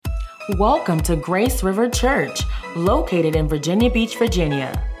Welcome to Grace River Church, located in Virginia Beach,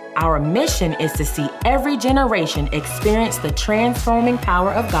 Virginia. Our mission is to see every generation experience the transforming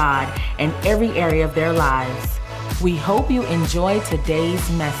power of God in every area of their lives. We hope you enjoy today's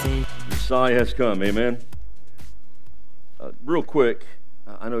message. Messiah has come, amen. Real quick,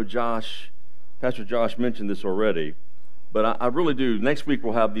 I know Pastor Josh mentioned this already, but I really do. Next week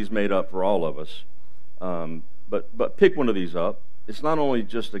we'll have these made up for all of us. But pick one of these up. It's not only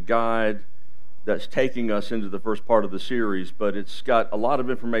just a guide that's taking us into the first part of the series, but it's got a lot of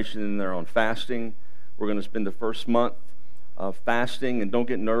information in there on fasting. We're going to spend the first month fasting, and don't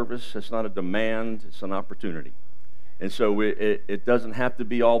get nervous. It's not a demand, it's an opportunity. And so it doesn't have to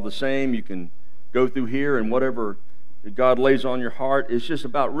be all the same. You can go through here, and whatever God lays on your heart, it's just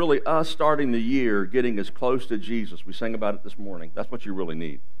about really us starting the year getting as close to Jesus. We sang about it this morning. That's what you really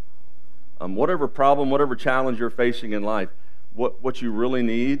need. Whatever problem, whatever challenge you're facing in life, what you really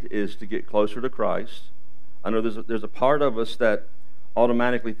need is to get closer to Christ. I know there's a part of us that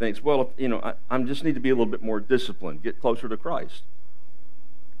automatically thinks, well, I just need to be a little bit more disciplined, get closer to Christ.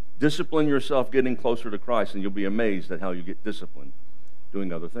 Discipline yourself getting closer to Christ, and you'll be amazed at how you get disciplined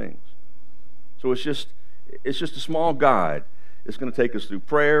doing other things. So it's just a small guide. It's going to take us through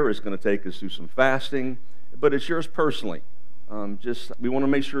prayer. It's going to take us through some fasting, but it's yours personally. We want to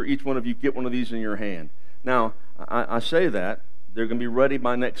make sure each one of you get one of these in your hand. Now, I say that they're going to be ready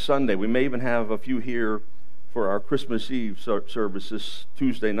by next Sunday. We may even have a few here for our Christmas Eve service this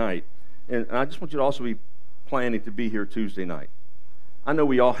Tuesday night. And I just want you to also be planning to be here Tuesday night. I know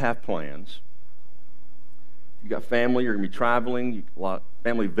we all have plans. You got family, you're going to be traveling, a lot of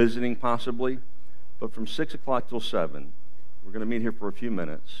family visiting possibly. But from 6 o'clock till 7, we're going to meet here for a few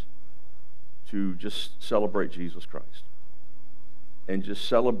minutes to just celebrate Jesus Christ and just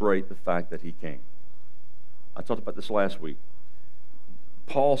celebrate the fact that he came. I talked about this last week.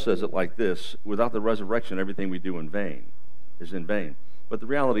 Paul says it like this: without the resurrection, everything we do is in vain. But the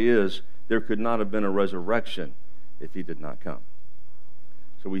reality is, there could not have been a resurrection if he did not come.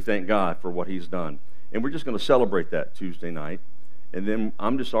 So we thank God for what he's done. And we're just going to celebrate that Tuesday night. And then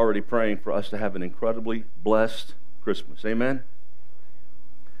I'm just already praying for us to have an incredibly blessed Christmas. Amen?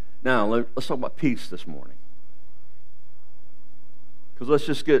 Now, let's talk about peace this morning. Because let's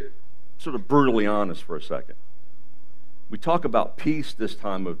just get sort of brutally honest for a second. We talk about peace this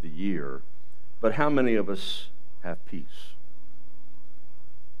time of the year, but how many of us have peace?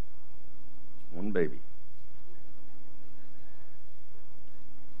 One baby.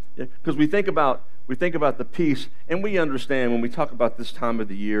 Yeah, because we think about the peace, and we understand when we talk about this time of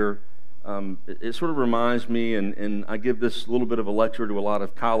the year, it sort of reminds me, and I give this little bit of a lecture to a lot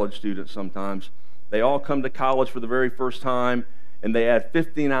of college students sometimes. They all come to college for the very first time, and they add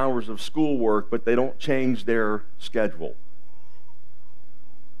 15 hours of schoolwork, but they don't change their schedule.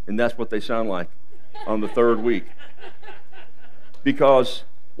 And that's what they sound like on the third week. Because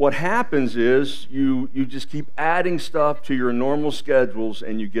what happens is you just keep adding stuff to your normal schedules,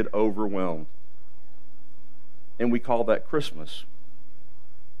 and you get overwhelmed. And we call that Christmas.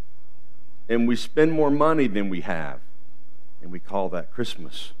 And we spend more money than we have, and we call that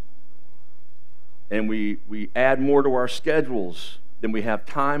Christmas. And we add more to our schedules than we have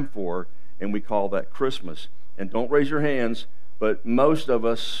time for, and we call that Christmas. And don't raise your hands, but most of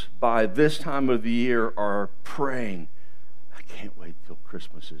us by this time of the year are praying, I can't wait till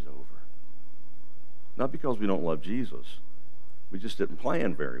Christmas is over. Not because we don't love Jesus. We just didn't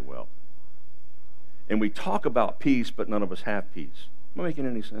plan very well. And we talk about peace, but none of us have peace. Am I making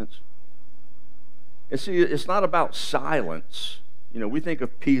any sense? And see, it's not about silence. We think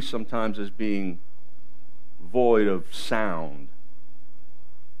of peace sometimes as being void of sound.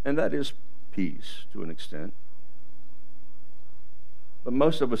 And that is peace to an extent. But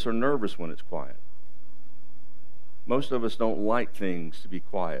most of us are nervous when it's quiet. Most of us don't like things to be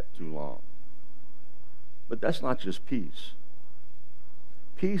quiet too long. But that's not just peace.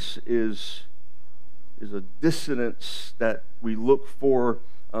 Peace is a dissonance that we look for.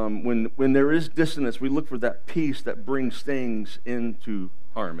 When there is dissonance, we look for that peace that brings things into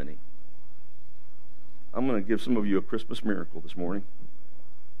harmony. I'm going to give some of you a Christmas miracle this morning.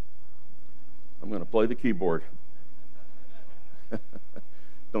 I'm going to play the keyboard.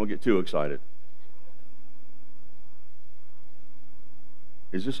 Don't get too excited.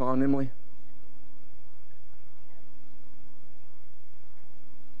 Is this on, Emily?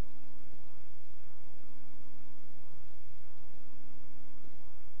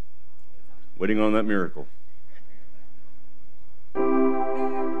 Waiting on that miracle.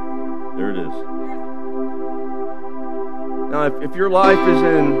 There it is. Now, if your life is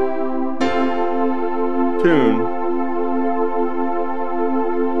in tune,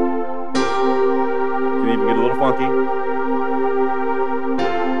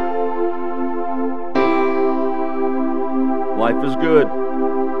 Life is good.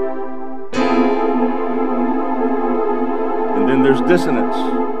 And then there's dissonance.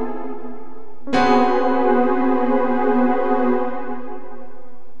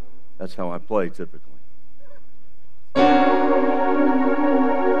 That's how I play typically. Now,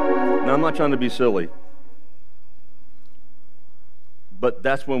 I'm not trying to be silly, but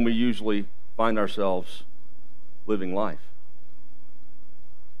that's when we usually find ourselves living life.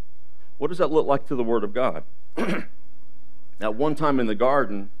 What does that look like to the Word of God? At one time in the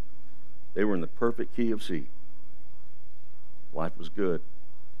garden, they were in the perfect key of C. Life was good.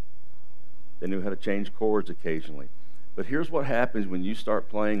 They knew how to change chords occasionally. But here's what happens when you start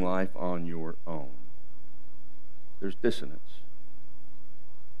playing life on your own. There's dissonance.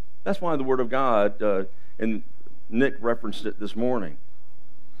 That's why the Word of God, and Nick referenced it this morning.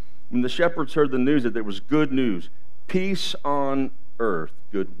 When the shepherds heard the news that there was good news, peace on earth,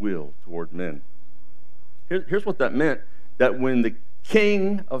 goodwill toward men. Here's what that meant, that when the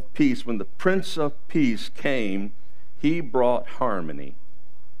King of Peace, when the Prince of Peace came, he brought harmony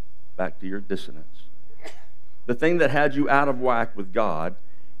back to your dissonance. The thing that had you out of whack with God,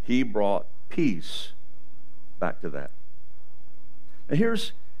 he brought peace back to that. And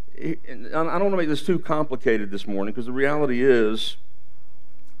I don't want to make this too complicated this morning, because the reality is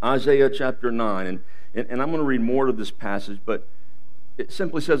Isaiah chapter 9, and I'm going to read more of this passage, but it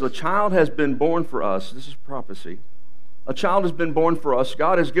simply says, a child has been born for us. This is prophecy. A child has been born for us.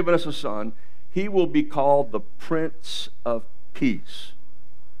 God has given us a son. He will be called the Prince of Peace.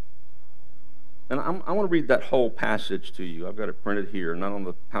 And I want to read that whole passage to you. I've got it printed here, not on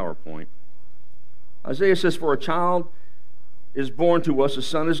the PowerPoint. Isaiah says, for a child is born to us, a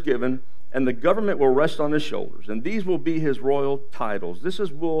son is given, and the government will rest on his shoulders. And these will be his royal titles. This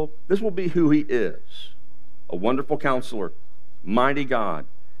will be who he is. A wonderful counselor, mighty God,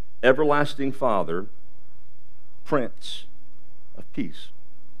 everlasting Father, Prince of Peace.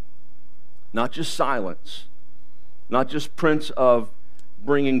 Not just silence, not just Prince of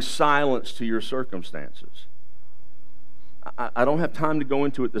bringing silence to your circumstances. I don't have time to go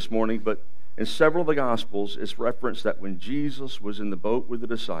into it this morning, but in several of the Gospels, it's referenced that when Jesus was in the boat with the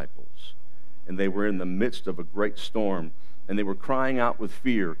disciples, and they were in the midst of a great storm, and they were crying out with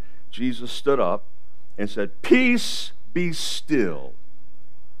fear, Jesus stood up and said, "Peace, be still."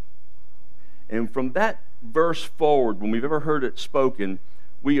 And from that verse forward, when we've ever heard it spoken,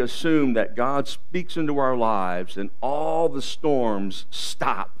 we assume that God speaks into our lives and all the storms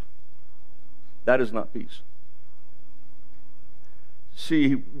stop. That is not peace.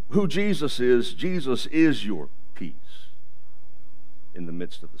 See, who Jesus is your peace in the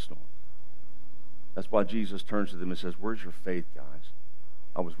midst of the storm. That's why Jesus turns to them and says, where's your faith, guys?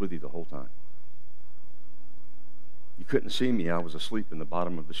 I was with you the whole time. You couldn't see me. I was asleep in the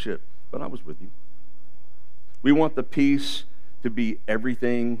bottom of the ship, but I was with you. We want the peace to be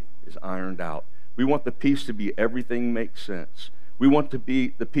everything is ironed out. We want the peace to be everything makes sense. We want the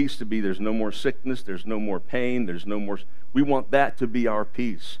peace to be there's no more sickness, there's no more pain, there's no more. We want that to be our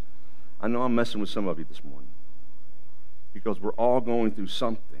peace. I know I'm messing with some of you this morning because we're all going through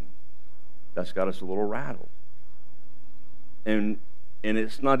something that's got us a little rattled. And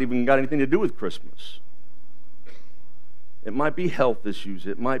it's not even got anything to do with Christmas. It might be health issues,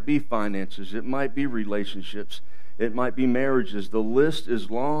 it might be finances, it might be relationships, it might be marriages. The list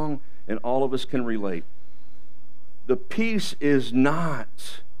is long, and all of us can relate. The peace is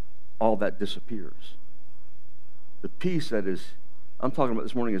not all that disappears. The peace that is, I'm talking about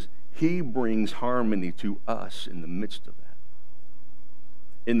this morning, is he brings harmony to us in the midst of that.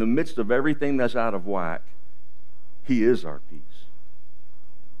 In the midst of everything that's out of whack, he is our peace.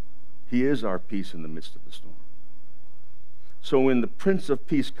 He is our peace in the midst of the storm. So when the Prince of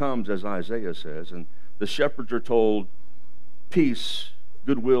Peace comes, as Isaiah says, and the shepherds are told, peace,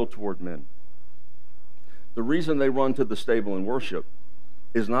 goodwill toward men. The reason they run to the stable and worship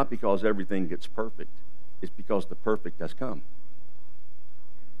is not because everything gets perfect. It's because the perfect has come.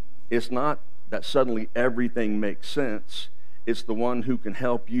 It's not that suddenly everything makes sense. It's the one who can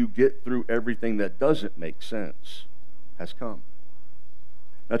help you get through everything that doesn't make sense has come.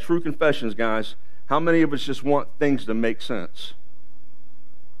 Now, true confessions, guys. How many of us just want things to make sense?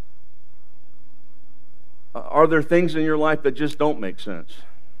 Are there things in your life that just don't make sense?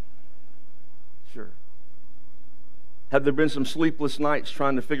 Sure. Have there been some sleepless nights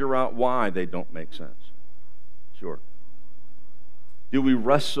trying to figure out why they don't make sense? Sure. Do we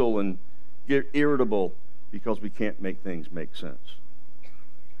wrestle and get irritable because we can't make things make sense?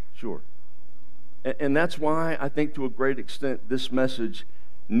 Sure. And that's why I think to a great extent this message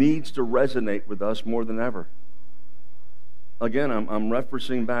needs to resonate with us more than ever. Again, I'm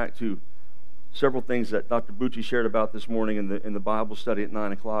referencing back to several things that Dr. Bucci shared about this morning in the Bible study at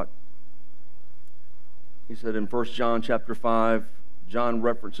 9 o'clock. He said in 1 John chapter 5, John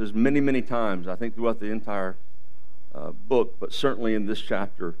references many, many times, I think throughout the entire book, but certainly in this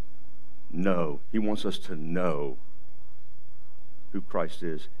chapter, know. He wants us to know who Christ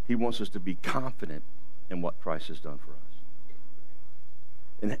is. He wants us to be confident in what Christ has done for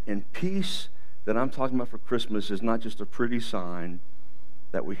us. And peace that I'm talking about for Christmas is not just a pretty sign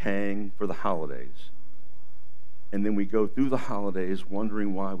that we hang for the holidays. And then we go through the holidays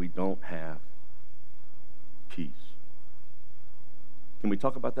wondering why we don't have peace. Can we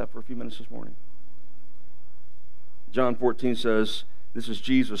talk about that for a few minutes this morning? John 14 says, this is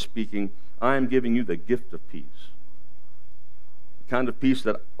Jesus speaking, I am giving you the gift of peace. The kind of peace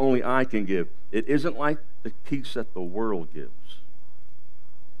that only I can give. It isn't like the peace that the world gives.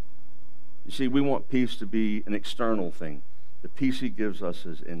 You see, we want peace to be an external thing. The peace he gives us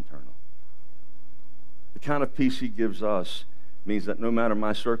is internal. The kind of peace he gives us means that no matter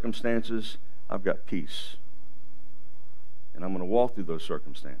my circumstances, I've got peace. And I'm going to walk through those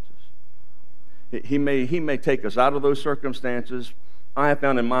circumstances. He may take us out of those circumstances. I have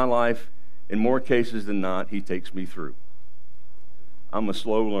found in my life, in more cases than not, he takes me through. I'm a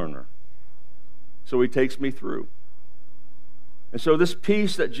slow learner. So he takes me through. And so this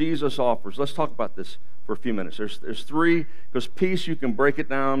peace that Jesus offers, let's talk about this for a few minutes. There's three, because peace, you can break it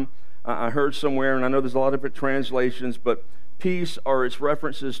down. I heard somewhere, and I know there's a lot of different translations, but peace, or its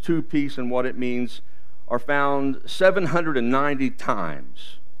references to peace and what it means, are found 790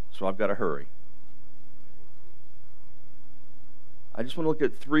 times. So I've got to hurry. I just want to look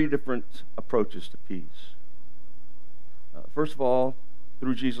at three different approaches to peace. First of all,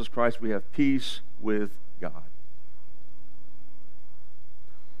 through Jesus Christ, we have peace with God.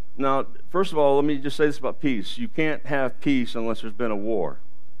 Now, first of all, let me just say this about peace. You can't have peace unless there's been a war.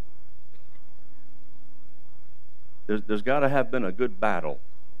 There's got to have been a good battle.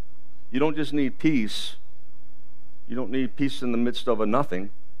 You don't just need peace. You don't need peace in the midst of a nothing.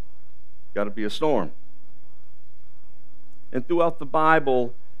 Got to be a storm. And throughout the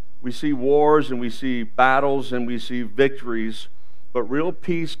Bible, we see wars and we see battles and we see victories, but real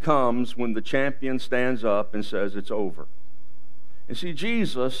peace comes when the champion stands up and says it's over. And see,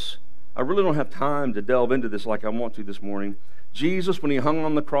 Jesus, I really don't have time to delve into this like I want to this morning. Jesus, when he hung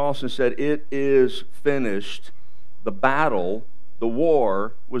on the cross and said, it is finished, the battle, the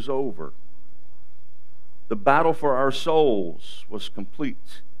war was over. The battle for our souls was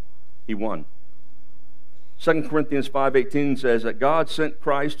complete. He won. 2 Corinthians 5:18 says that God sent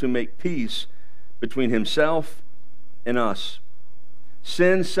Christ to make peace between himself and us.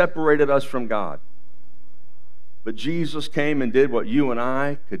 Sin separated us from God. But Jesus came and did what you and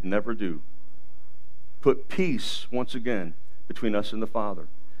I could never do. Put peace, once again, between us and the Father.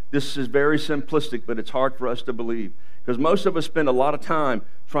 This is very simplistic, but it's hard for us to believe. Because most of us spend a lot of time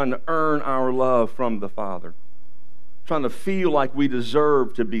trying to earn our love from the Father. Trying to feel like we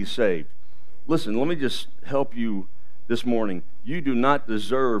deserve to be saved. Listen, let me just help you this morning. You do not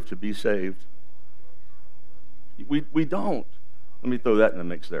deserve to be saved. We don't. Let me throw that in the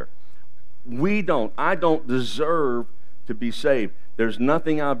mix there. We don't. I don't deserve to be saved. There's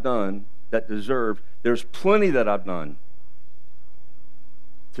nothing I've done that deserves. There's plenty that I've done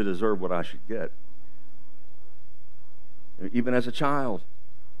to deserve what I should get. Even as a child,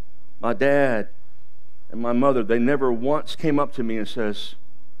 my dad and my mother, they never once came up to me and says,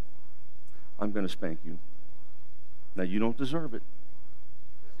 I'm going to spank you. Now, you don't deserve it.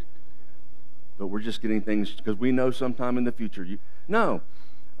 But we're just getting things, because we know sometime in the future. No.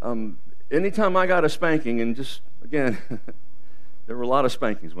 Anytime I got a spanking, and just, again, there were a lot of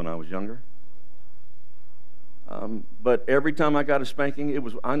spankings when I was younger. But every time I got a spanking, it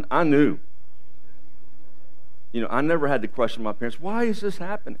was, I knew. You know, I never had to question my parents, why is this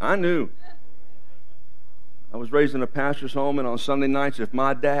happening? I knew. I was raised in a pastor's home, and on Sunday nights, if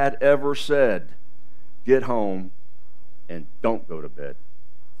my dad ever said, get home and don't go to bed,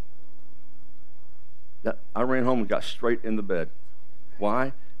 I ran home and got straight in the bed.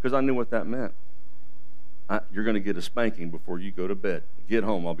 Why? Because I knew what that meant. You're going to get a spanking before you go to bed. Get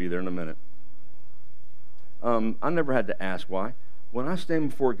home, I'll be there in a minute. I never had to ask why. When I stand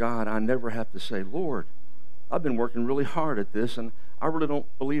before God, I never have to say, Lord, I've been working really hard at this, and I really don't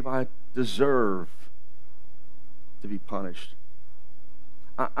believe I deserve to be punished.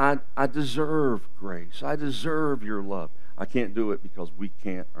 I deserve grace. I deserve your love. I can't do it because we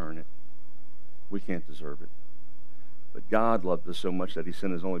can't earn it. We can't deserve it. But God loved us so much that he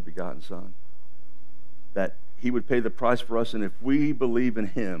sent his only begotten Son, that he would pay the price for us, and if we believe in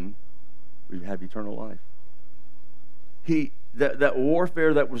him, we have eternal life. that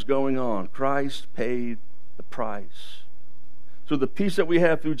warfare that was going on, Christ paid the price. So the peace that we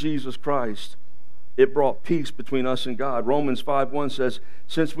have through Jesus Christ, it brought peace between us and God. Romans 5:1 says,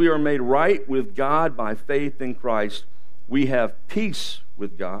 since we are made right with God by faith in Christ, we have peace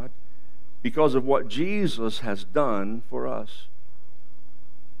with God because of what Jesus has done for us.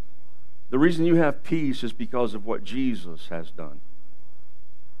 The reason you have peace is because of what Jesus has done.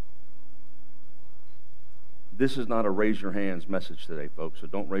 This is not a raise your hands message today, folks, so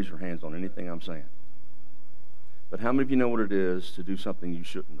don't raise your hands on anything I'm saying. But how many of you know what it is to do something you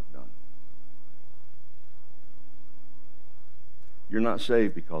shouldn't have done? You're not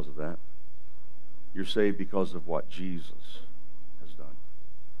saved because of that. You're saved because of what Jesus has done.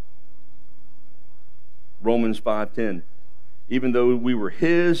 Romans 5:10, even though we were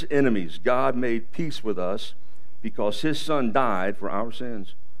his enemies, God made peace with us because his son died for our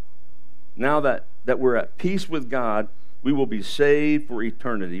sins. Now that we're at peace with God, we will be saved for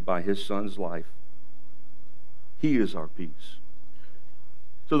eternity by his son's life. He is our peace.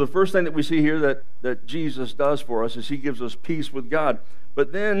 So the first thing that we see here that Jesus does for us is he gives us peace with God.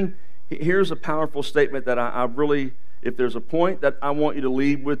 But then here's a powerful statement that I really, if there's a point that I want you to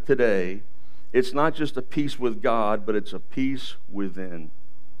leave with today, it's not just a peace with God, but it's a peace within.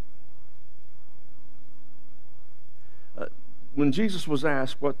 When Jesus was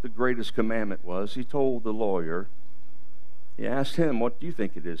asked what the greatest commandment was, he told the lawyer, he asked him, what do you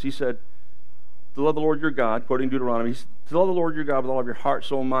think it is? He said, to love the Lord your God, quoting Deuteronomy, to love the Lord your God with all of your heart,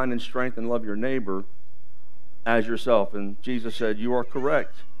 soul, mind, and strength, and love your neighbor as yourself. And Jesus said, you are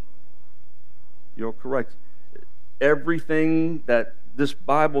correct. You're correct. Everything that this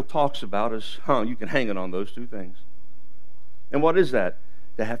Bible talks about is, you can hang it on those two things. And what is that?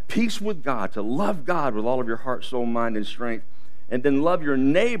 To have peace with God, to love God with all of your heart, soul, mind, and strength, and then love your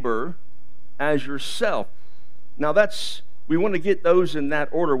neighbor as yourself. Now we want to get those in that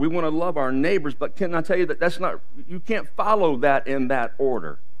order. We want to love our neighbors, but can I tell you that that's not, you can't follow that in that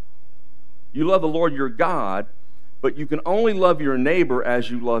order. You love the Lord your God, but you can only love your neighbor as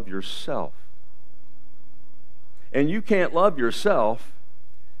you love yourself. And you can't love yourself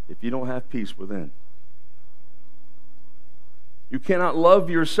if you don't have peace within. You cannot love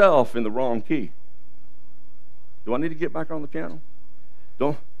yourself in the wrong key. Do I need to get back on the piano?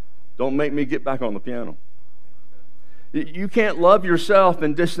 Don't make me get back on the piano. You can't love yourself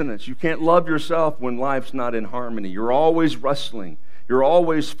in dissonance. You can't love yourself when life's not in harmony. You're always wrestling. You're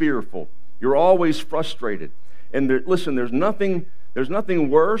always fearful. You're always frustrated. And listen, there's nothing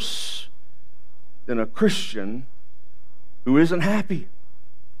worse than a Christian who isn't happy.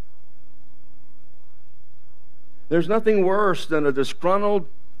 There's nothing worse than a disgruntled,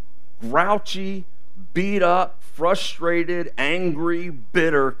 grouchy, beat up, frustrated, angry,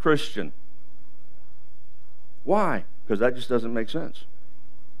 bitter Christian. Why? Because that just doesn't make sense.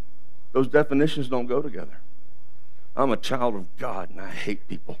 Those definitions don't go together. I'm a child of God and I hate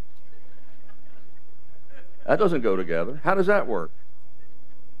people. That doesn't go together. How does that work?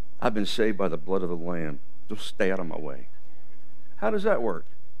 I've been saved by the blood of the Lamb. Just stay out of my way. How does that work?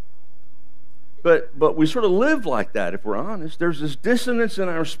 But we sort of live like that, if we're honest. There's this dissonance in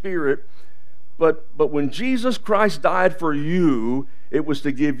our spirit. But when Jesus Christ died for you, it was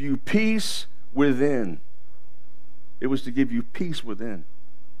to give you peace within. It was to give you peace within.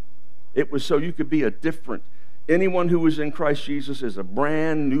 It was so you could be a different. Anyone who is in Christ Jesus is a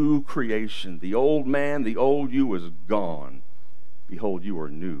brand new creation. The old man, the old you is gone. Behold, you are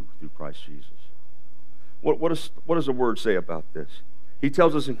new through Christ Jesus. What does the word say about this? He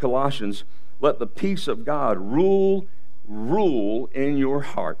tells us in Colossians, let the peace of God rule in your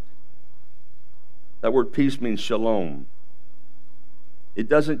heart. That word peace means shalom. It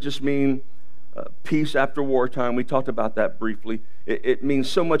doesn't just mean peace after wartime. We talked about that briefly. It means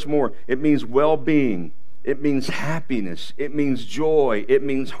so much more. It means well-being. It means happiness. It means joy. It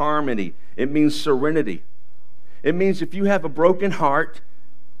means harmony. It means serenity. It means if you have a broken heart,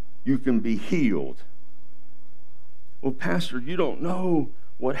 you can be healed. Well, Pastor, you don't know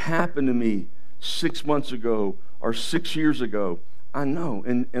what happened to me 6 months ago or 6 years ago. I know.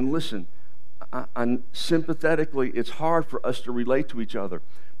 And listen, I sympathetically, it's hard for us to relate to each other.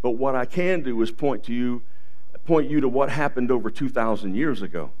 But what I can do is point you to what happened over 2,000 years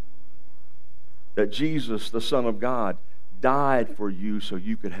ago. That Jesus, the Son of God, died for you so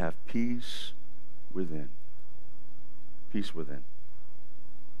you could have peace within. Peace within.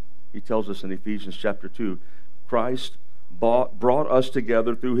 He tells us in Ephesians chapter 2, Christ brought us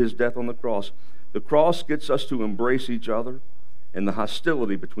together through his death on the cross. The cross gets us to embrace each other and the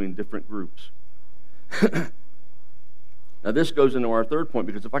hostility between different groups. Now this goes into our third point,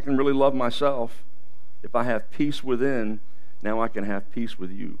 because if I can really love myself, if I have peace within, Now I can have peace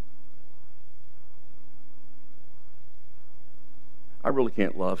with you. I really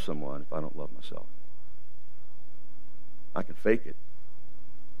can't love someone if I don't love myself. I can fake it.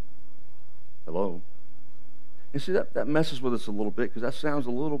 Hello? And see, that messes with us a little bit, because that sounds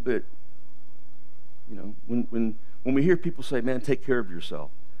a little bit, when we hear people say, man, take care of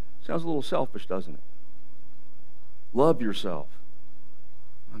yourself, it sounds a little selfish, doesn't it? Love yourself.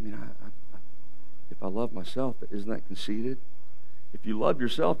 I mean, if I love myself, isn't that conceited? If you love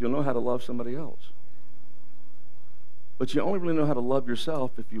yourself, you'll know how to love somebody else. But you only really know how to love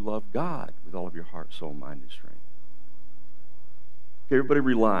yourself if you love God with all of your heart, soul, mind, and strength. Okay, everybody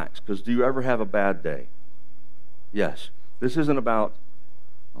relax, because do you ever have a bad day? Yes. This isn't about,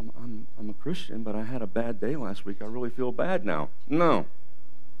 I'm a Christian, but I had a bad day last week. I really feel bad now. No.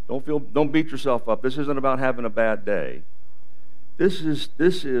 Don't beat yourself up. This isn't about having a bad day. This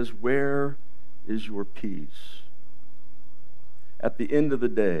is where is your peace? At the end of the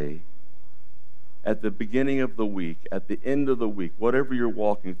day, at the beginning of the week, at the end of the week, whatever you're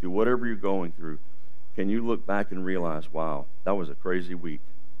walking through, whatever you're going through, can you look back and realize, wow, that was a crazy week.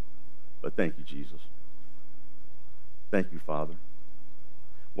 But thank you, Jesus. Thank you, Father.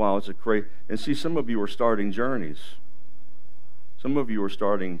 Wow, it's a crazy... And see, some of you are starting journeys. Some of you are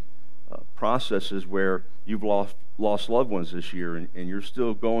starting processes where you've lost loved ones this year, and you're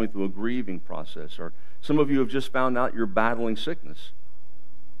still going through a grieving process. Or some of you have just found out you're battling sickness,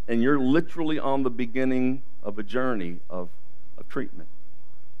 and you're literally on the beginning of a journey of treatment.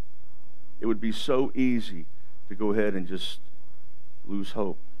 It would be so easy to go ahead and just lose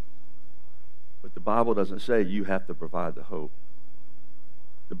hope. But the Bible doesn't say you have to provide the hope.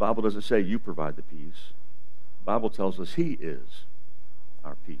 The Bible doesn't say you provide the peace. The Bible tells us He is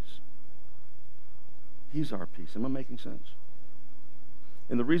our peace. He's our peace. Am I making sense?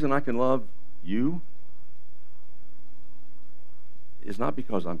 And the reason I can love you is not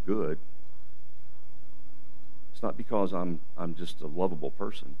because I'm good. It's not because I'm just a lovable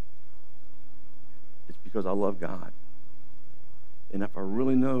person. It's because I love God. And if I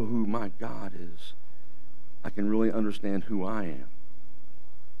really know who my God is, I can really understand who I am.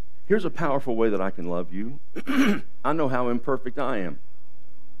 Here's a powerful way that I can love you. I know how imperfect I am.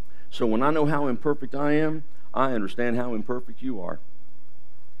 So when I know how imperfect I am, I understand how imperfect you are.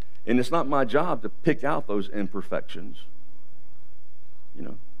 And it's not my job to pick out those imperfections,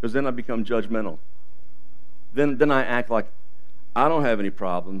 because then I become judgmental. Then I act like I don't have any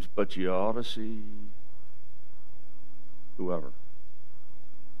problems, but you ought to see whoever,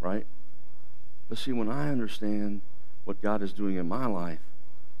 right? But see, when I understand what God is doing in my life,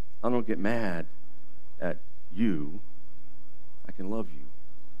 I don't get mad at you. I can love you.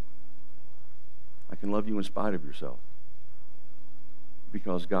 I can love you in spite of yourself,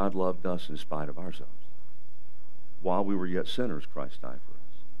 because God loved us in spite of ourselves. While we were yet sinners, Christ died for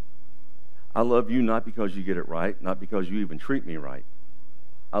us. I love you not because you get it right, not because you even treat me right.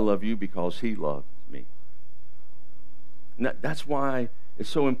 I love you because He loved me. And that's why it's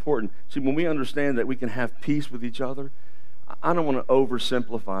so important. See, when we understand that we can have peace with each other, I don't want to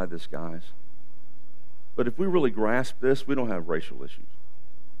oversimplify this, guys. But if we really grasp this, we don't have racial issues.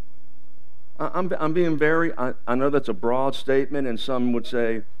 I'm being very, I know that's a broad statement, and some would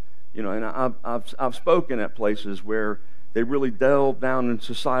say, and I've spoken at places where they really delve down in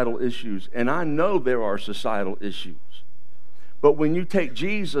societal issues, and I know there are societal issues. But when you take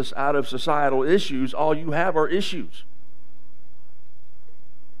Jesus out of societal issues, all you have are issues.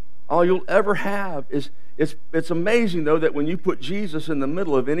 All you'll ever have is, it's amazing, though, that when you put Jesus in the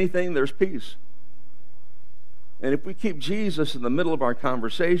middle of anything, there's peace. And if we keep Jesus in the middle of our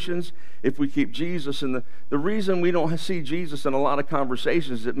conversations, if we keep Jesus in the reason we don't see Jesus in a lot of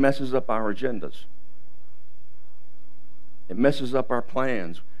conversations, it messes up our agendas. It messes up our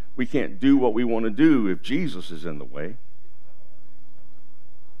plans. We can't do what we want to do if Jesus is in the way.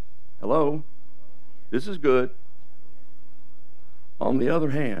 Hello? This is good. On the other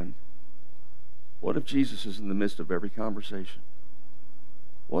hand, what if Jesus is in the midst of every conversation?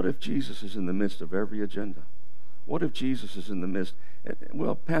 What if Jesus is in the midst of every agenda? What if Jesus is in the midst?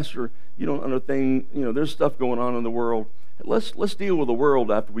 Well, Pastor, you don't understand. There's stuff going on in the world. Let's deal with the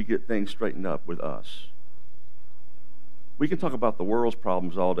world after we get things straightened up with us. We can talk about the world's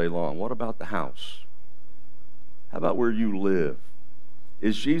problems all day long. What about the house? How about where you live?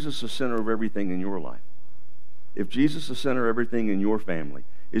 Is Jesus the center of everything in your life? If Jesus is the center of everything in your family,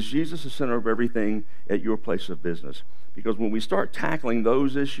 is Jesus the center of everything at your place of business? Because when we start tackling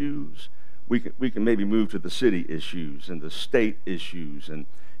those issues, we can maybe move to the city issues and the state issues.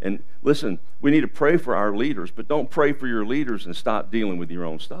 And listen, we need to pray for our leaders, but don't pray for your leaders and stop dealing with your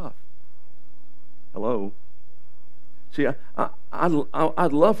own stuff. Hello? See,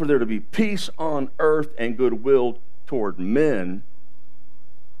 I'd love for there to be peace on earth and goodwill toward men.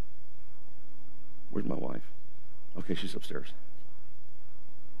 Where's my wife? Okay, she's upstairs.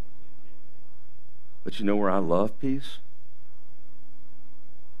 But you know where I love peace?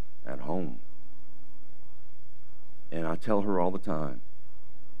 At home. And I tell her all the time.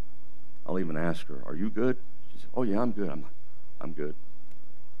 I'll even ask her, "Are you good?" She says, "Oh yeah, I'm good." I'm good.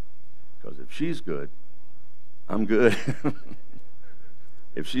 Because if she's good, I'm good.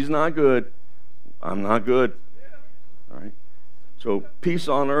 If she's not good, I'm not good. All right? So peace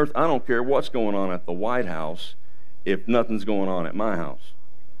on earth, I don't care what's going on at the White House if nothing's going on at my house.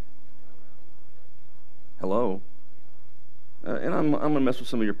 Hello? And I'm going to mess with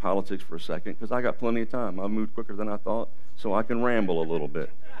some of your politics for a second because I got plenty of time. I moved quicker than I thought, so I can ramble a little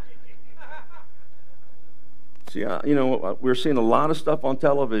bit. See, we're seeing a lot of stuff on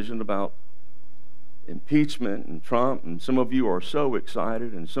television about impeachment and Trump, and some of you are so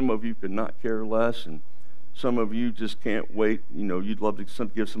excited, and some of you could not care less, and some of you just can't wait. You'd love to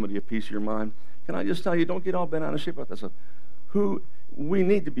give somebody a piece of your mind. Can I just tell you, don't get all bent out of shape about that stuff. We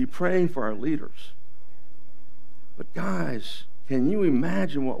need to be praying for our leaders. But guys, can you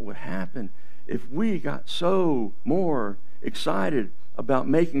imagine what would happen if we got so more excited about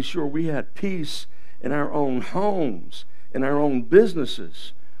making sure we had peace in our own homes, in our own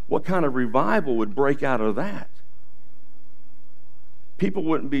businesses? What kind of revival would break out of that? People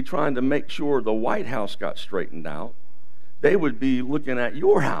wouldn't be trying to make sure the White House got straightened out. They would be looking at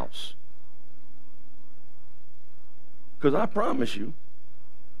your house. Because I promise you,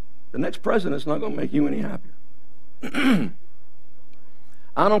 the next president's not going to make you any happier.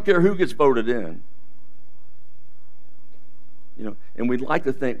 I don't care who gets voted in. And we'd like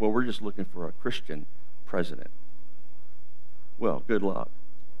to think, well, we're just looking for a Christian president. Well, good luck.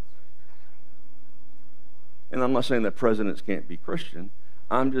 And I'm not saying that presidents can't be Christian.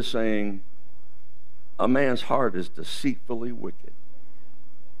 I'm just saying a man's heart is deceitfully wicked.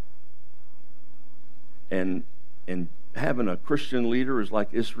 And having a Christian leader is like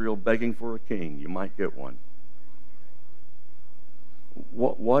Israel begging for a king. You might get one.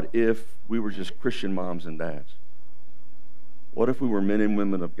 What if we were just Christian moms and dads? What if we were men and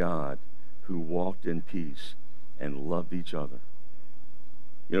women of God who walked in peace and loved each other?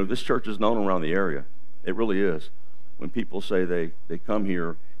 This church is known around the area. It really is. When people say they come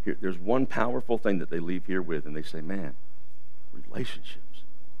here, there's one powerful thing that they leave here with, and they say, man, relationships.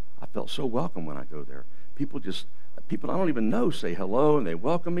 I felt so welcome when I go there. People I don't even know say hello, and they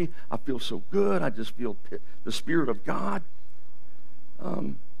welcome me. I feel so good. I just feel the Spirit of God.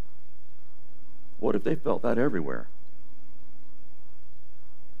 What if they felt that everywhere?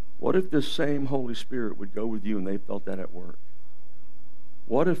 What if this same Holy Spirit would go with you and they felt that at work?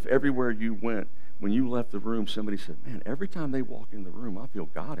 What if everywhere you went, when you left the room, somebody said, man, every time they walk in the room, I feel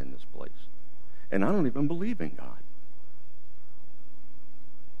God in this place. And I don't even believe in God.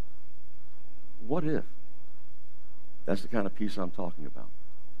 What if? That's the kind of peace I'm talking about.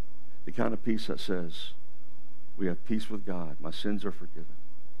 The kind of peace that says, we have peace with God. My sins are forgiven.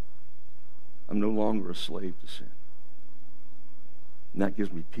 I'm no longer a slave to sin. And that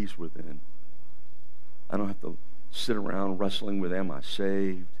gives me peace within. I don't have to sit around wrestling with, am I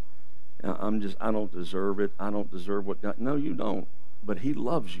saved? I don't deserve it. I don't deserve what God... No, you don't. But he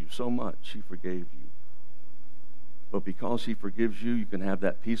loves you so much, he forgave you. But because he forgives you, you can have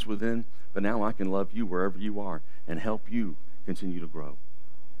that peace within. But now I can love you wherever you are and help you continue to grow.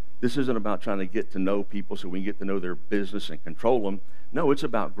 This isn't about trying to get to know people so we can get to know their business and control them. No, it's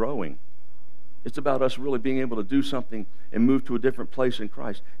about growing. It's about us really being able to do something and move to a different place in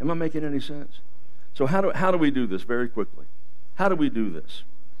Christ. Am I making any sense? So how do we do this very quickly? How do we do this?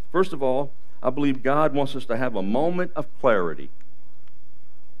 First of all, I believe God wants us to have a moment of clarity.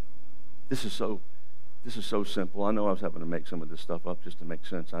 This is so simple. I know I was having to make some of this stuff up just to make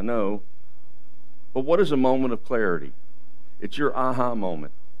sense. I know. But what is a moment of clarity? It's your aha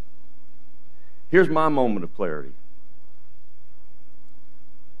moment. Here's my moment of clarity.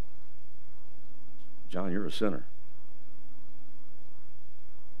 John, you're a sinner.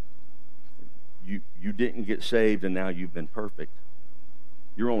 You didn't get saved and now you've been perfect.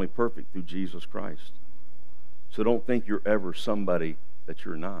 You're only perfect through Jesus Christ. So don't think you're ever somebody that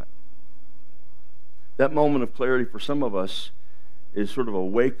you're not. That moment of clarity for some of us is sort of a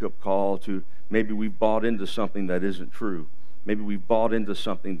wake-up call to maybe we've bought into something that isn't true. Maybe we've bought into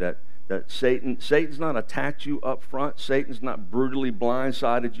something that Satan's not attacked you up front. Satan's not brutally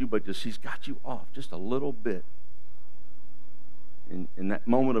blindsided you, but he's got you off just a little bit. And that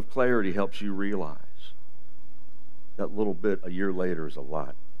moment of clarity helps you realize that little bit a year later is a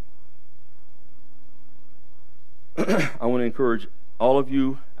lot. I want to encourage all of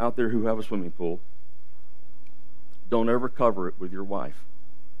you out there who have a swimming pool, don't ever cover it with your wife.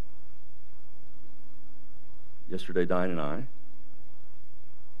 Yesterday, Diane and I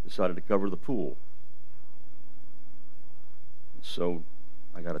decided to cover the pool. So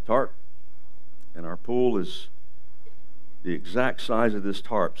I got a tarp, and our pool is the exact size of this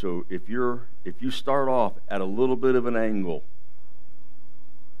tarp. So if you start off at a little bit of an angle,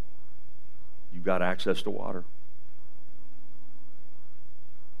 you've got access to water.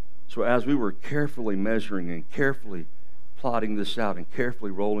 So as we were carefully measuring and carefully plotting this out and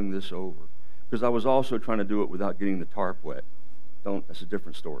carefully rolling this over, because I was also trying to do it without getting the tarp wet. That's a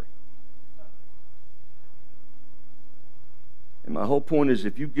different story. And my whole point is,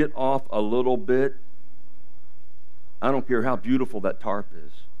 if you get off a little bit, I don't care how beautiful that tarp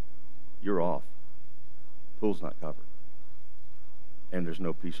is, you're off. Pool's not covered. And there's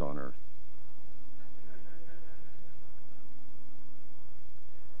no peace on earth.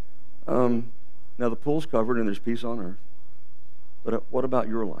 Now the pool's covered and there's peace on earth. But what about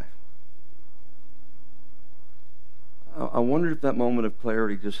your life? I wondered if that moment of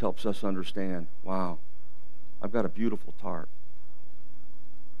clarity just helps us understand, wow, I've got a beautiful tarp.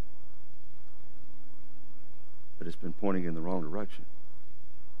 But it's been pointing in the wrong direction.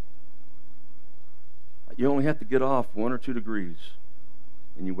 You only have to get off 1 or 2 degrees,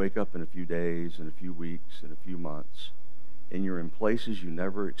 and you wake up in a few days, in a few weeks, in a few months, and you're in places you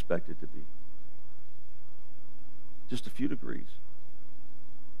never expected to be. Just a few degrees.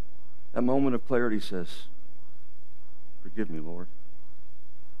 That moment of clarity says, forgive me, Lord.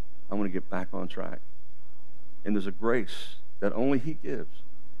 I want to get back on track. And there's a grace that only He gives.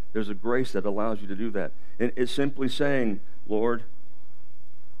 There's a grace that allows you to do that. And it's simply saying, Lord,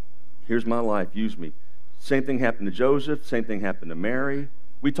 here's my life, use me. Same thing happened to Joseph. Same thing happened to Mary.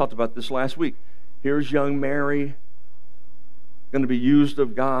 We talked about this last week. Here's young Mary, going to be used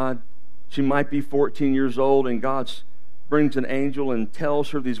of God. She might be 14 years old, and God brings an angel and tells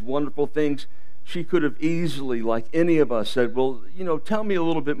her these wonderful things. She could have easily, like any of us, said, well, tell me a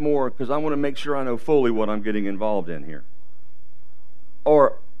little bit more, because I want to make sure I know fully what I'm getting involved in here.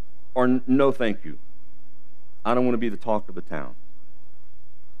 Or no, thank you. I don't want to be the talk of the town.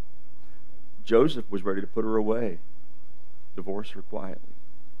 Joseph was ready to put her away, divorce her quietly.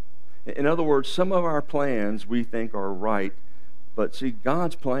 In other words, some of our plans we think are right, but see,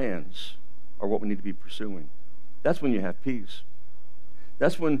 God's plans are what we need to be pursuing. That's when you have peace.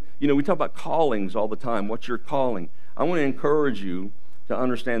 That's when, we talk about callings all the time. What's your calling? I want to encourage you to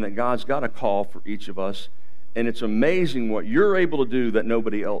understand that God's got a call for each of us, and it's amazing what you're able to do that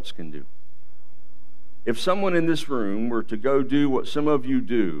nobody else can do. If someone in this room were to go do what some of you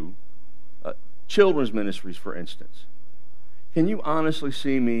do, children's ministries, for instance, can you honestly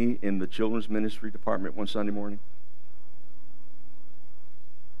see me in the children's ministry department one Sunday morning?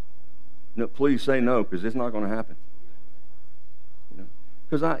 No, please say no, because it's not going to happen.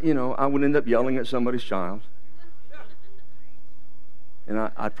 Because I would end up yelling at somebody's child, and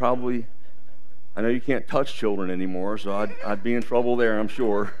I'd probably, I know you can't touch children anymore, so I'd be in trouble there, I'm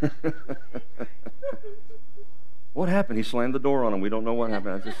sure. What happened? He slammed the door on him. We don't know what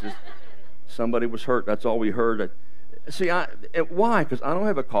happened. Somebody was hurt. That's all we heard. See, why? Because I don't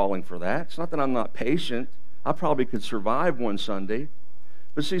have a calling for that. It's not that I'm not patient. I probably could survive one Sunday.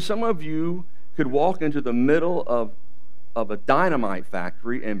 But see, some of you could walk into the middle of a dynamite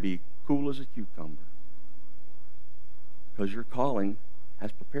factory and be cool as a cucumber, because your calling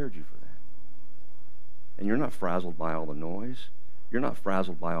has prepared you for that. And you're not frazzled by all the noise. You're not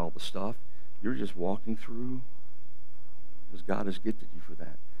frazzled by all the stuff. You're just walking through because God has gifted you for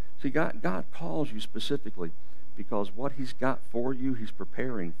that. See, God calls you specifically because what He's got for you, He's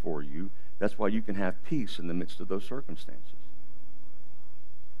preparing for you. That's why you can have peace in the midst of those circumstances.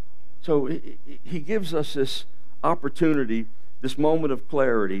 So He gives us this opportunity, this moment of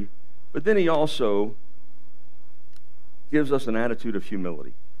clarity, but then He also gives us an attitude of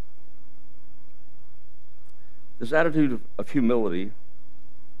humility. This attitude of humility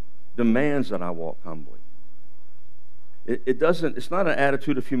demands that I walk humbly. It's not an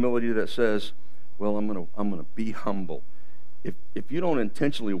attitude of humility that says, well, I'm gonna be humble. If you don't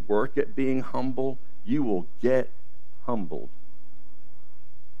intentionally work at being humble, you will get humbled.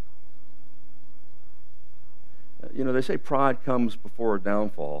 They say pride comes before a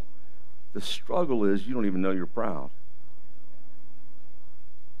downfall. The struggle is you don't even know you're proud.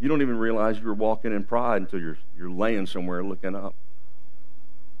 You don't even realize you're walking in pride until you're laying somewhere looking up,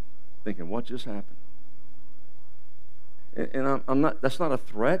 thinking, what just happened? And I'm not. That's not a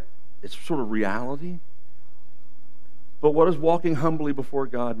threat. It's sort of reality. But what does walking humbly before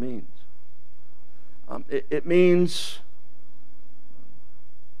God means? It means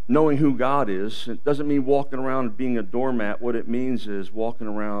knowing who God is. It doesn't mean walking around being a doormat. What it means is walking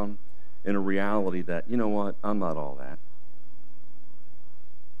around in a reality that, you know what, I'm not all that.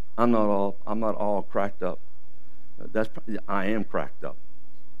 I'm not all cracked up. I am cracked up.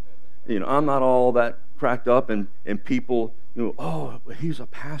 I'm not all that cracked up, and people, oh, he's a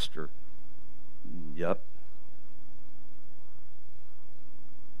pastor. Yep.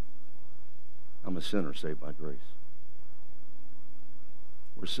 I'm a sinner saved by grace.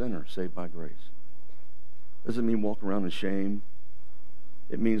 We're sinners saved by grace. Doesn't mean walk around in shame.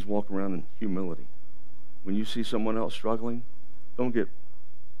 It means walk around in humility. When you see someone else struggling, don't get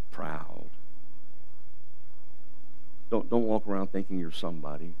proud. Don't walk around thinking you're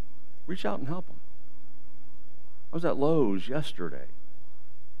somebody. Reach out and help them. I was at Lowe's yesterday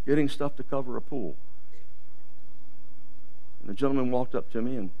getting stuff to cover a pool. And the gentleman walked up to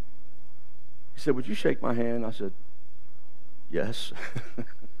me and he said, "Would you shake my hand?" I said, "Yes."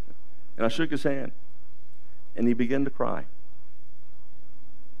 And I shook his hand. And he began to cry.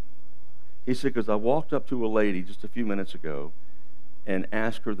 He said, "Because I walked up to a lady just a few minutes ago and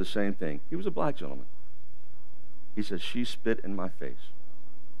asked her the same thing." He was a black gentleman. He said, "She spit in my face."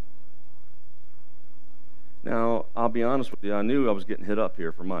 Now, I'll be honest with you, I knew I was getting hit up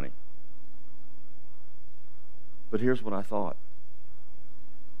here for money. But here's what I thought.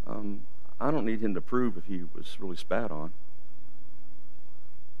 I don't need him to prove if he was really spat on.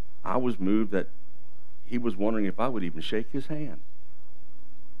 I was moved that he was wondering if I would even shake his hand.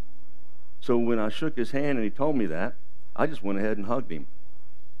 So when I shook his hand and he told me that, I just went ahead and hugged him.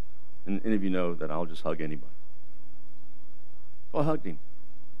 And any of you know that I'll just hug anybody. So I hugged him.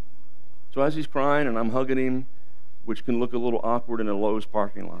 So as he's crying and I'm hugging him, which can look a little awkward in a Lowe's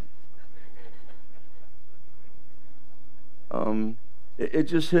parking lot, it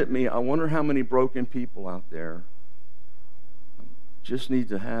just hit me. I wonder how many broken people out there just need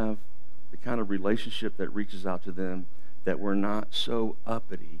to have the kind of relationship that reaches out to them, that we're not so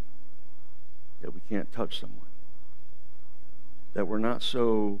uppity that we can't touch someone, that we're not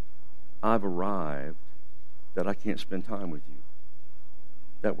so I've arrived that I can't spend time with you,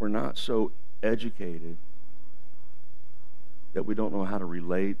 that we're not so educated that we don't know how to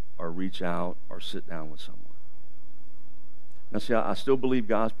relate or reach out or sit down with someone. Now see, I still believe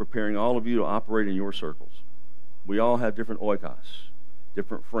God's preparing all of you to operate in your circles. We all have different oikos,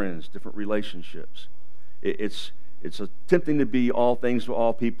 different friends, different relationships. It's attempting to be all things to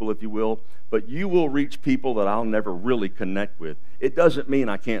all people, if you will, but you will reach people that I'll never really connect with. It doesn't mean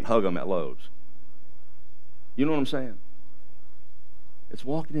I can't hug them at Lowe's. You know what I'm saying? It's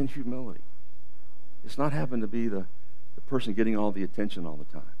walking in humility. It's not having to be the person getting all the attention all the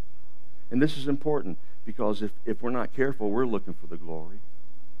time. And this is important because if we're not careful, we're looking for the glory,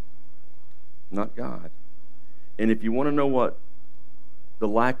 not God. And if you want to know what the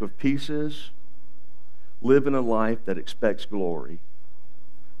lack of peace is, live in a life that expects glory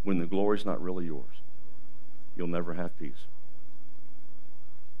when the glory's not really yours. You'll never have peace.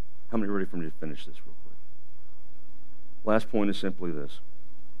 How many are ready for me to finish this real quick? Last point is simply this.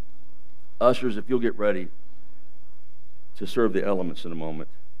 Ushers, if you'll get ready to serve the elements in a moment.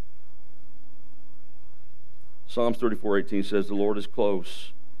 Psalms 34:18 says, "The Lord is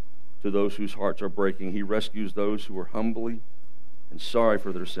close to those whose hearts are breaking. He rescues those who are humbly and sorry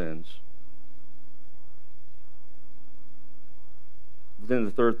for their sins." But then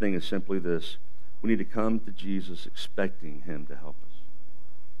the third thing is simply this. We need to come to Jesus expecting him to help us.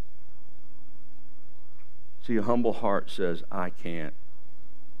 See, a humble heart says, "I can't,"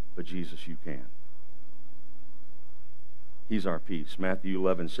 but Jesus, you can. He's our peace. Matthew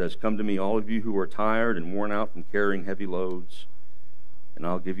 11 says, "Come to me, all of you who are tired and worn out from carrying heavy loads, and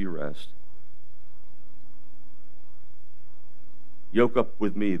I'll give you rest." Yoke up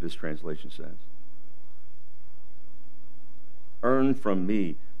with me, this translation says. Earn from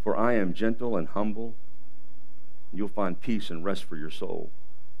me, for I am gentle and humble. You'll find peace and rest for your soul.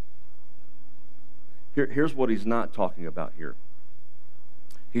 Here's what he's not talking about here.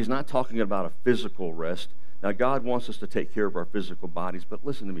 He's not talking about a physical rest. Now, God wants us to take care of our physical bodies, but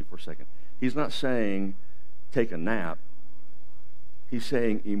listen to me for a second. He's not saying take a nap. He's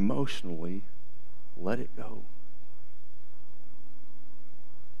saying emotionally, let it go.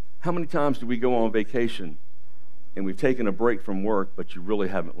 How many times do we go on vacation and we've taken a break from work, but you really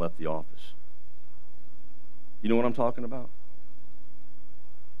haven't left the office? You know what I'm talking about?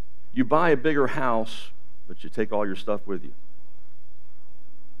 You buy a bigger house, but you take all your stuff with you.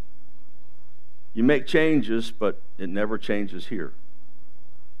 You make changes, but it never changes here.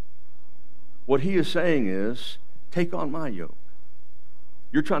 What he is saying is, take on my yoke.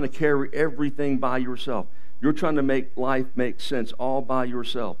 You're trying to carry everything by yourself. You're trying to make life make sense all by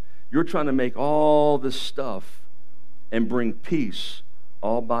yourself. You're trying to make all this stuff and bring peace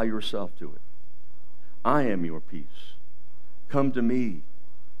all by yourself to it. I am your peace. Come to me.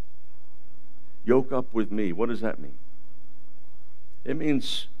 Yoke up with me. What does that mean? It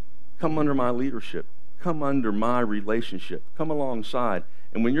means come under my leadership. Come under my relationship. Come alongside.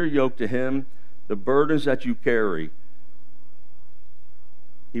 And when you're yoked to him, the burdens that you carry,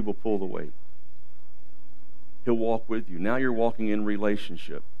 he will pull the weight. He'll walk with you. Now you're walking in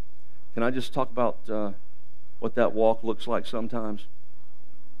relationship. Can I just talk about what that walk looks like sometimes?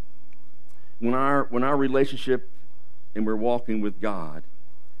 When our relationship and we're walking with God,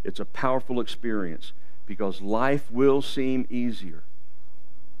 it's a powerful experience because life will seem easier.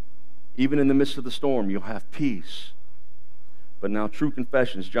 Even in the midst of the storm, you'll have peace. But now, true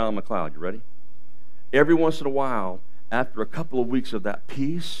confessions, John McLeod, you ready? Every once in a while, after a couple of weeks of that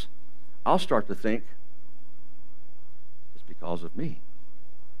peace, I'll start to think, it's because of me.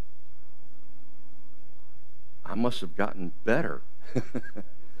 I must have gotten better.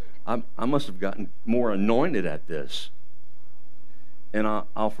 I must have gotten more anointed at this. And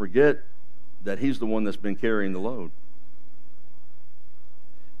I'll forget that he's the one that's been carrying the load.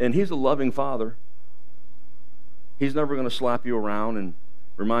 And he's a loving father. He's never going to slap you around and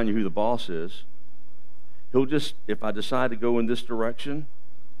remind you who the boss is. He'll just, if I decide to go in this direction,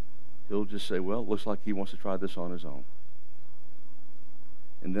 he'll just say, well, it looks like he wants to try this on his own.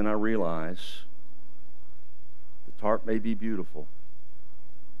 And then I realize the tarp may be beautiful,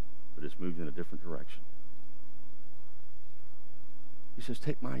 but it's moved in a different direction. He says,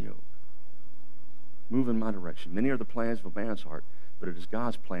 take my yoke. Move in my direction. Many are the plans of a man's heart, but it is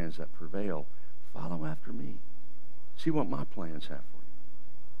God's plans that prevail. Follow after me. See what my plans have for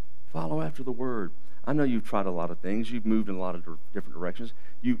you. Follow after the word. I know you've tried a lot of things. You've moved in a lot of different directions.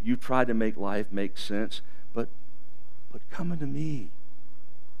 You've tried to make life make sense, but come unto me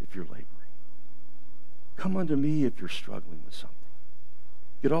if you're laboring. Come unto me if you're struggling with something.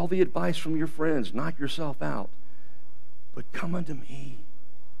 Get all the advice from your friends. Knock yourself out. But come unto me.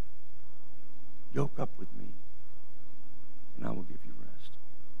 Yoke up with me, and I will give you rest.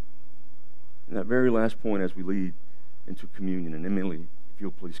 And that very last point as we lead into communion, and Emily, if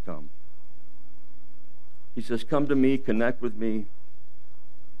you'll please come. He says, come to me, connect with me,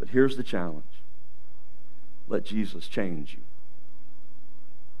 but here's the challenge. Let Jesus change you.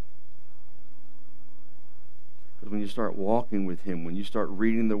 Because when you start walking with him, when you start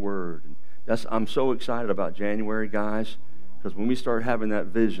reading the word, I'm so excited about January, guys, because when we start having that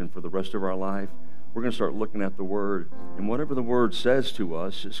vision for the rest of our life, we're going to start looking at the word, and whatever the word says to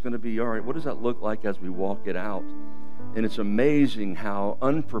us, it's going to be, all right, what does that look like as we walk it out? And it's amazing how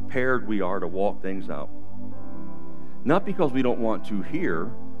unprepared we are to walk things out. Not because we don't want to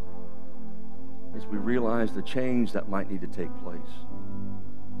hear, as we realize the change that might need to take place.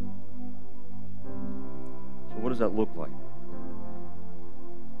 So what does that look like?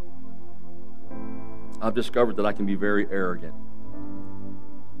 I've discovered that I can be very arrogant.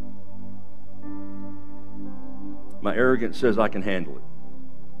 My arrogance says I can handle it.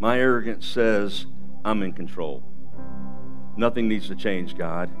 My arrogance says I'm in control. Nothing needs to change,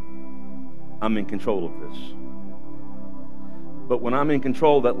 God. I'm in control of this. But when I'm in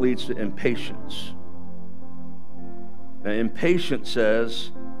control, that leads to impatience. Now, impatience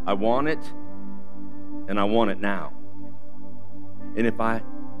says, I want it, and I want it now. And if I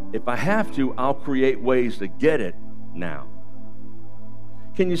have to, I'll create ways to get it now.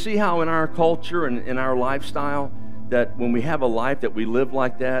 Can you see how in our culture and in our lifestyle that when we have a life that we live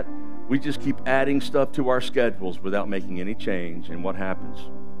like that, we just keep adding stuff to our schedules without making any change, and what happens?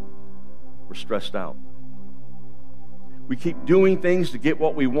 We're stressed out. We keep doing things to get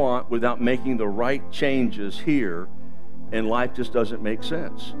what we want without making the right changes here, and life just doesn't make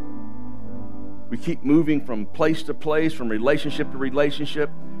sense. We keep moving from place to place, from relationship to relationship,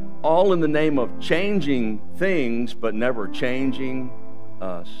 all in the name of changing things, but never changing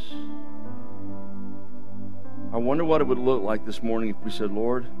us. I wonder what it would look like this morning if we said,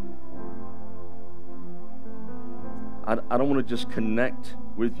 Lord, I don't want to just connect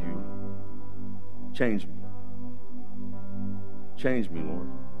with you. Change me. Change me, Lord.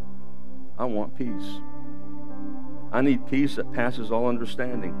 I want peace. I need peace that passes all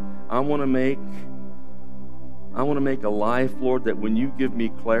understanding. I want to make a life, Lord, that when you give me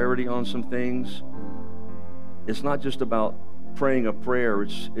clarity on some things, it's not just about praying a prayer.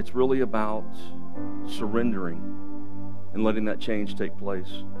 It's really about surrendering and letting that change take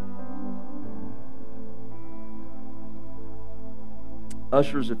place.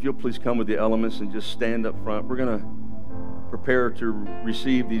 Ushers, if you'll please come with the elements and just stand up front. We're going to prepare to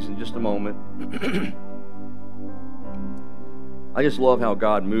receive these in just a moment, I just love how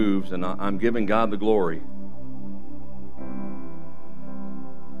God moves, and I'm giving God the glory.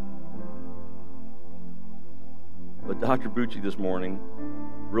 But Dr. Bucci this morning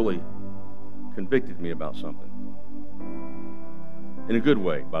really convicted me about something. In a good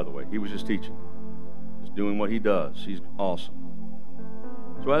way, by the way. He was just teaching. Just doing what he does. He's awesome.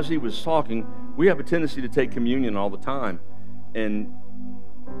 So as he was talking, we have a tendency to take communion all the time. And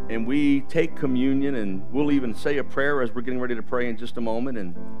we take communion, and we'll even say a prayer as we're getting ready to pray in just a moment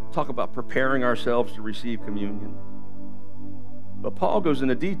and talk about preparing ourselves to receive communion. But Paul goes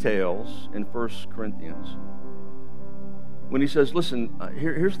into details in 1 Corinthians when he says, listen,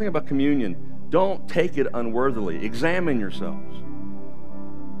 here's the thing about communion. Don't take it unworthily. Examine yourselves.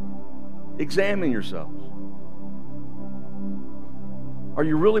 Examine yourselves. Are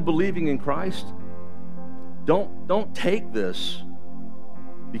you really believing in Christ? Don't take this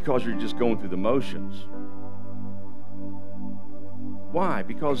because you're just going through the motions. Why?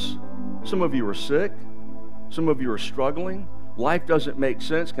 Because some of you are sick. Some of you are struggling. Life doesn't make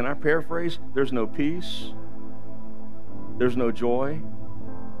sense. Can I paraphrase? There's no peace. There's no joy.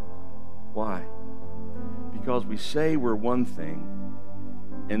 Why? Because we say we're one thing,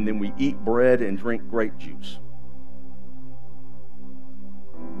 and then we eat bread and drink grape juice,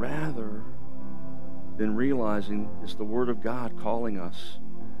 rather than realizing it's the Word of God calling us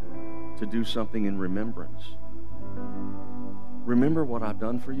to do something in remembrance. Remember what I've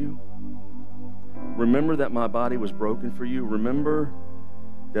done for you. Remember that my body was broken for you. Remember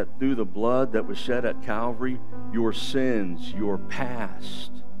that through the blood that was shed at Calvary, your sins, your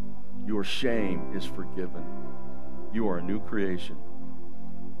past, your shame is forgiven. You are a new creation.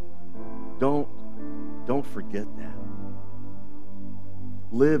 Don't forget that.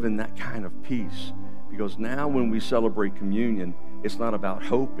 Live in that kind of peace, because now when we celebrate communion, it's not about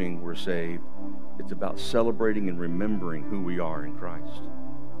hoping we're saved. It's about celebrating and remembering who we are in Christ.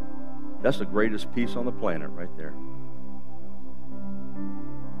 That's the greatest peace on the planet right there.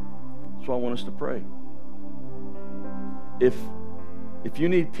 So I want us to pray. If you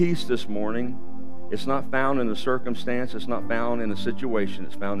need peace this morning, it's not found in a circumstance, it's not found in a situation,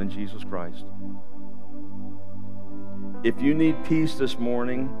 it's found in Jesus Christ. If you need peace this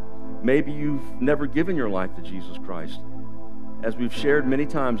morning, maybe you've never given your life to Jesus Christ. As we've shared many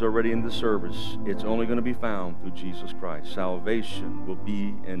times already in this service, it's only going to be found through Jesus Christ. Salvation will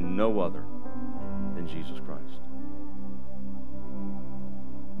be in no other than Jesus Christ.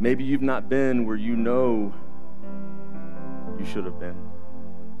 Maybe you've not been where you know you should have been.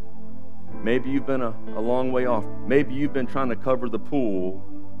 Maybe you've been a long way off. Maybe you've been trying to cover the pool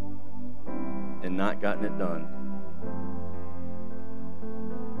and not gotten it done.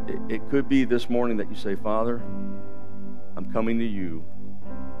 It could be this morning that you say, Father, I'm coming to you.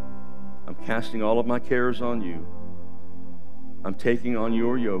 I'm casting all of my cares on you. I'm taking on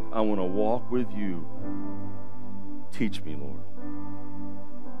your yoke. I want to walk with you. Teach me, Lord.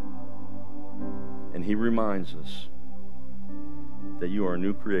 And he reminds us that you are a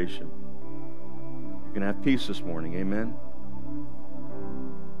new creation. You can have peace this morning. Amen.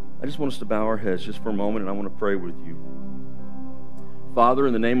 I just want us to bow our heads just for a moment, and I want to pray with you. Father,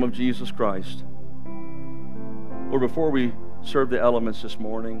 in the name of Jesus Christ, Lord, before we serve the elements this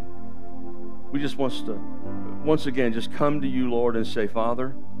morning, we just want to, once again, just come to you, Lord, and say,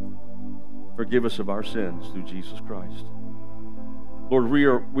 Father, forgive us of our sins through Jesus Christ. Lord, we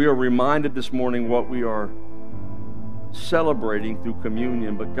are reminded this morning what we are celebrating through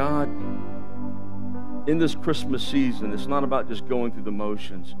communion. But God, in this Christmas season, it's not about just going through the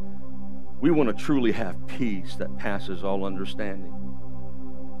motions. We want to truly have peace that passes all understanding.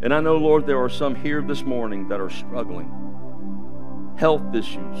 And I know, Lord, there are some here this morning that are struggling. Health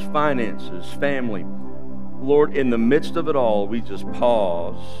issues, finances, family. Lord, in the midst of it all, we just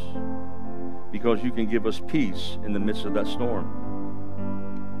pause because you can give us peace in the midst of that storm.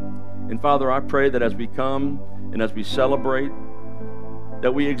 And Father, I pray that as we come and as we celebrate,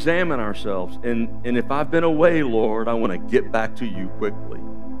 that we examine ourselves. And if I've been away, Lord, I want to get back to you quickly.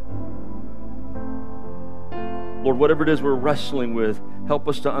 Lord, whatever it is we're wrestling with, help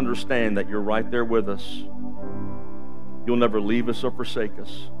us to understand that you're right there with us. You'll never leave us or forsake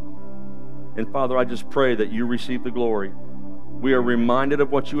us. And Father, I just pray that you receive the glory. We are reminded of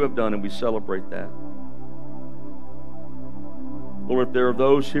what you have done, and we celebrate that. Lord, if there are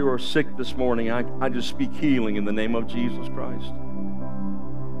those here who are sick this morning, I just speak healing in the name of Jesus Christ.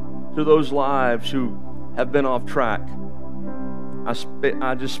 To those lives who have been off track,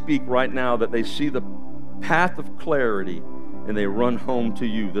 I just speak right now that they see the path of clarity and they run home to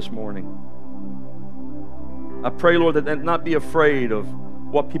you this morning. I pray, Lord, that they not be afraid of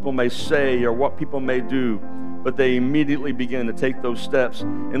what people may say or what people may do, but they immediately begin to take those steps.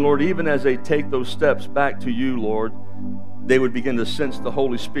 And Lord, even as they take those steps back to you, Lord, they would begin to sense the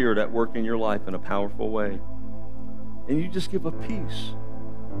Holy Spirit at work in your life in a powerful way. And you just give a peace.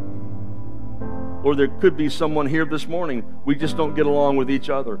 Lord, there could be someone here this morning, we just don't get along with each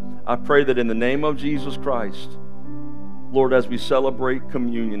other. I pray that in the name of Jesus Christ, Lord, as we celebrate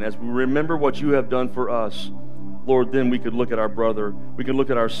communion, as we remember what you have done for us, Lord, then we could look at our brother, we could look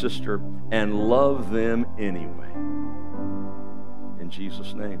at our sister, and love them anyway. In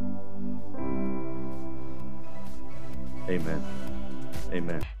Jesus' name. Amen.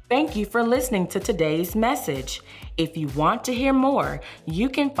 Amen. Thank you for listening to today's message. If you want to hear more, you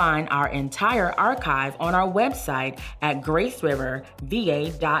can find our entire archive on our website at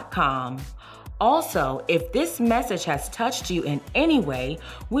graceriverva.com. Also, if this message has touched you in any way,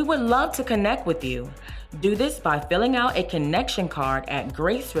 we would love to connect with you. Do this by filling out a connection card at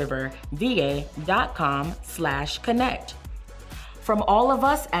graceriverva.com/connect. From all of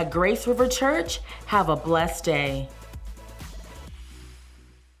us at Grace River Church, have a blessed day.